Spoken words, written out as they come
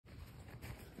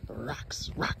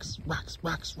Rocks, rocks, rocks,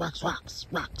 rocks, rocks, rocks,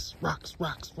 rocks, rocks,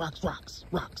 rocks, rocks, rocks,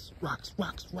 rocks, rocks,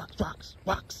 rocks, rocks, rocks,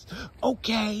 rocks.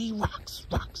 Okay, rocks,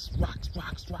 rocks, rocks,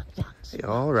 rocks, rocks, rocks. Hey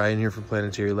all, Ryan here from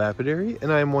Planetary Lapidary,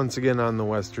 and I am once again on the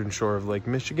western shore of Lake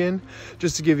Michigan.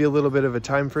 Just to give you a little bit of a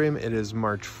time frame, it is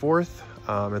March 4th.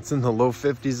 It's in the low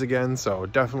 50s again, so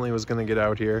definitely was going to get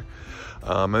out here.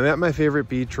 I'm at my favorite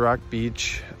beach, Rock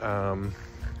Beach,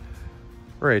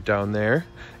 right down there.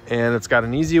 And it's got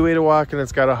an easy way to walk and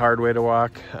it's got a hard way to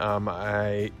walk.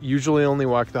 I usually only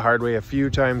walk the hard way a few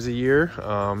times a year.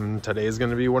 Today is going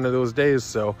to be one of those days,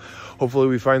 so hopefully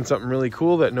we find something really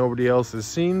cool that nobody else has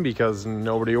seen because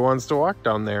nobody wants to walk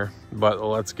down there. But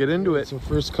let's get into it. So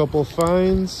first couple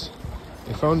finds,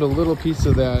 I found a little piece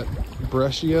of that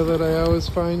breccia that I always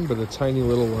find, but a tiny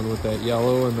little one with that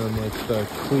yellow and then like the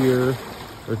clear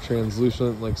or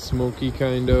translucent, like smoky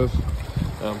kind of.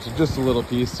 So just a little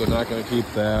piece, so not going to keep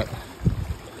that.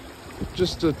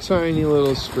 Just a tiny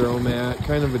little stromat,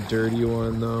 kind of a dirty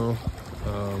one though,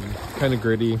 kind of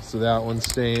gritty, so that one's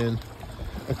staying.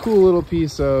 A cool little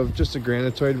piece of just a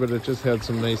granitoid, but it just had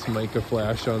some nice mica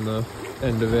flash on the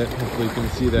end of it. Hopefully you can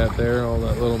see that there, all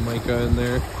that little mica in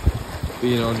there. But,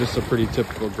 you know, just a pretty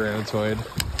typical granitoid.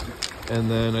 And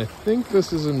then I think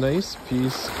this is a nice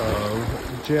piece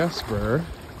of jasper.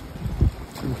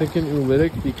 I'm thinking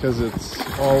oolitic because it's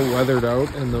all weathered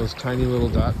out in those tiny little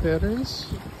dot patterns,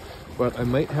 but I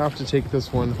might have to take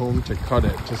this one home to cut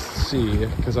it to see,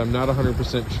 because I'm not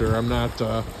 100% sure.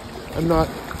 I'm not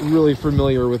really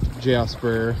familiar with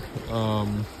jasper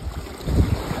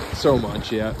so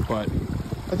much yet, but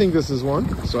I think this is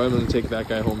one, so I'm going to take that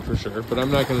guy home for sure. But I'm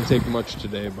not going to take much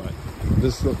today, but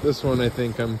this one I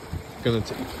think I'm going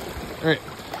to take. All right,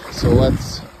 so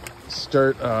let's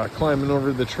start climbing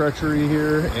over the treachery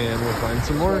here and we'll find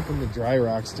some more. From the dry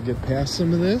rocks to get past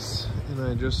some of this, and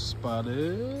I just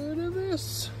spotted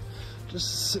this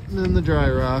just sitting in the dry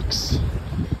rocks.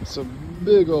 It's a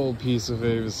big old piece of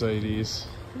avicites.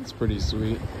 It's pretty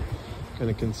sweet.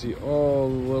 Kind of can see all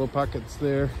the little pockets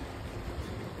there,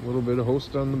 a little bit of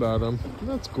host on the bottom.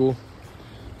 That's cool.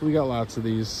 We got lots of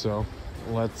these, so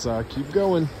let's keep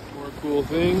going. More cool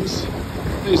things.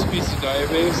 Nice piece of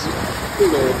diabase,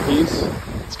 big old piece.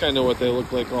 It's kind of what they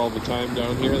look like all the time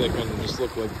down here. They kind of just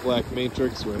look like black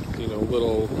matrix with, you know,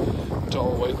 little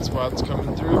dull white spots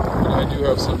coming through. But I do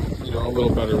have some, you know, a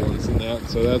little better ones than that,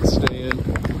 so that's staying.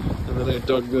 And then I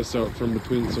dug this out from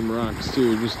between some rocks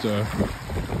too, just a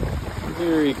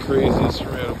very crazy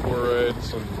stromatoporoid,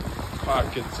 some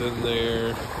pockets in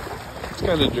there. It's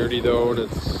kind of dirty though, and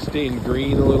it's stained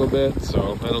green a little bit,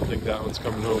 so I don't think that one's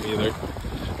coming home either.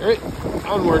 All right,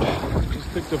 onward.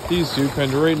 Just picked up these two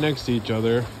kind of right next to each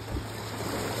other.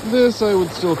 This I would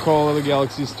still call it a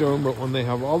galaxy stone, but when they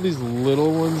have all these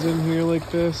little ones in here like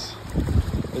this,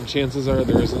 then chances are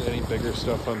there isn't any bigger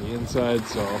stuff on the inside,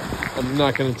 so I'm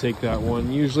not going to take that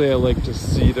one. Usually I like to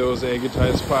see those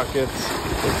agatized pockets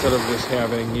instead of just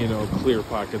having, you know, clear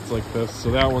pockets like this, so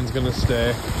that one's going to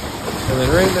stay. And then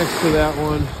right next to that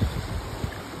one,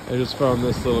 I just found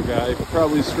this little guy,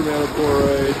 probably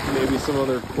stromatoporoid, maybe some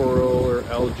other coral or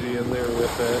algae in there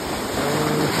with it.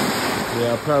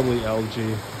 Yeah, probably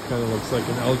algae. Kind of looks like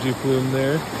an algae plume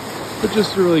there. But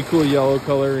just a really cool yellow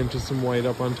color and just some white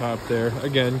up on top there.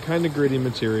 Again, kind of gritty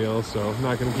material, so I'm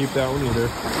not going to keep that one either.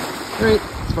 Alright,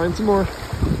 let's find some more.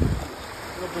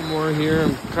 A couple more here.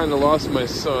 I'm kind of lost my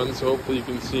son, so hopefully you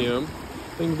can see him.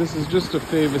 I think this is just a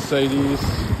favicites.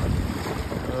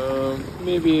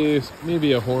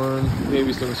 Maybe a horn,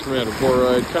 maybe some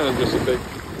stromatoporoid, kind of just a big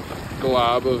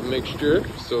glob of mixture,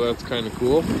 so that's kind of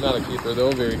cool. Not a keeper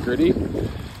though, very gritty.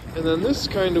 And then this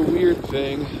kind of weird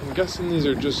thing, I'm guessing these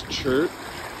are just chert,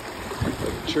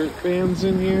 like chert bands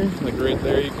in here, like right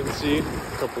there you can see, a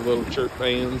couple little chert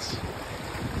bands.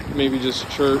 Maybe just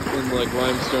chert in like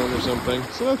limestone or something,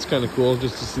 so that's kind of cool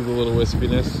just to see the little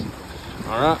wispiness.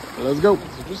 Alright, let's go.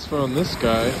 So just found this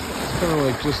guy. It's kind of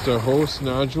like just a host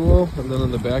nodule, and then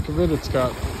on the back of it, it's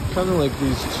got kind of like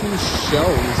these two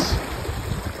shells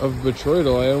of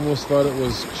botryoidal. I almost thought it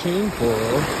was chain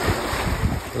coral,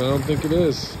 but I don't think it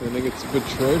is. I think it's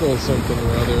botryoidal something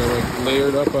or other, like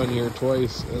layered up on here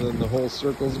twice, and then the whole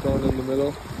circle's going in the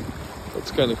middle.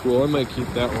 That's kind of cool. I might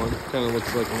keep that one. Kind of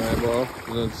looks like an eyeball,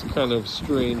 and it's kind of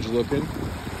strange looking.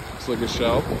 Looks like a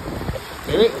shell.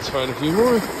 Alright, let's find a few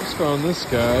more. Just found this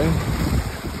guy.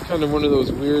 Kind of one of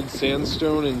those weird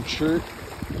sandstone and chert,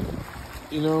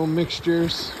 you know,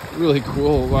 mixtures. Really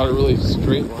cool. A lot of really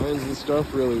straight lines and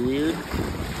stuff. Really weird.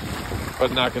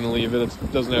 But not going to leave it.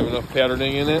 It doesn't have enough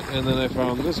patterning in it. And then I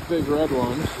found this big red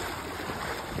one.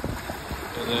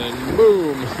 And then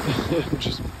boom!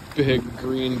 Just big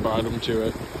green bottom to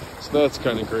it. So that's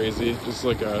kind of crazy. Just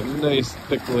like a nice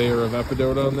thick layer of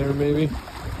epidote on there maybe.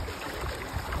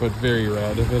 But very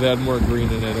red. If it had more green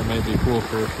in it, it might be cool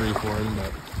for a freeform,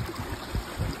 but...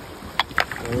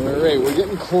 Alright, we're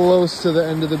getting close to the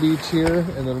end of the beach here,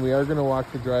 and then we are going to walk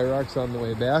the dry rocks on the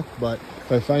way back, but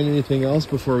if I find anything else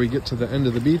before we get to the end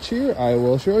of the beach here, I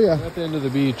will show you. At the end of the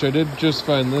beach, I did just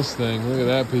find this thing. Look at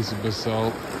that piece of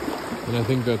basalt. And I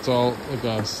think that's all like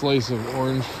a slice of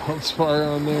orange feldspar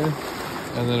on there,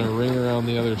 and then a ring around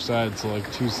the other side, so like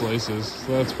 2 slices.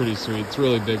 So that's pretty sweet. It's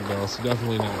really big though, so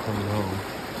definitely not coming home.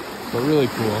 But really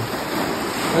cool.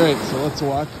 Alright, so let's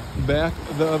walk back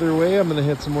the other way. I'm going to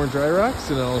hit some more dry rocks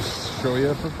and I'll show you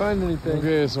if I find anything.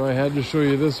 Okay, so I had to show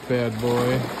you this bad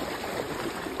boy.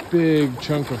 Big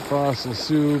chunk of fossil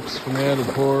soups from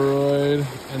Adiporoid.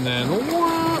 And then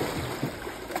whoop,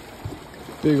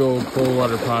 big old cold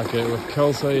water pocket with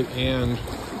calcite and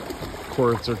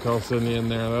quartz or calcite in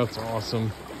there. That's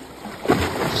awesome.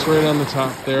 Just right on the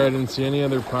top there. I didn't see any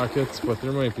other pockets, but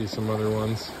there might be some other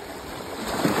ones.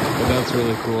 But that's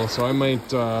really cool. So I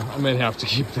might have to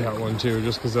keep that one too,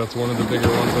 just because that's one of the bigger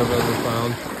ones I've ever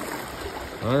found.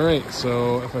 Alright,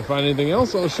 so if I find anything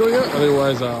else, I'll show you.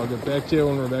 Otherwise, I'll get back to you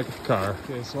when we're back at the car.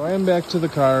 Okay, so I am back to the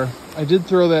car. I did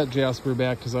throw that jasper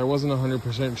back because I wasn't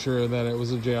 100% sure that it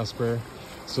was a jasper.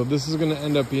 So this is going to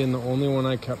end up being the only one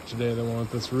I kept today that went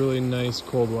with this really nice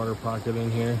cold water pocket in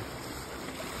here.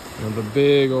 You know, the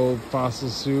big old fossil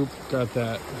soup, got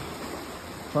that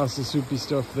fossil soupy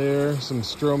stuff there, some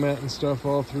stromat and stuff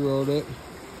all throughout it.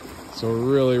 So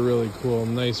really, really cool,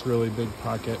 nice, really big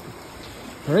pocket.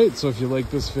 Alright, so if you like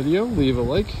this video, leave a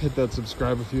like, hit that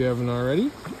subscribe if you haven't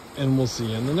already, and we'll see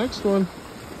you in the next one.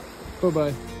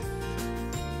 Bye-bye.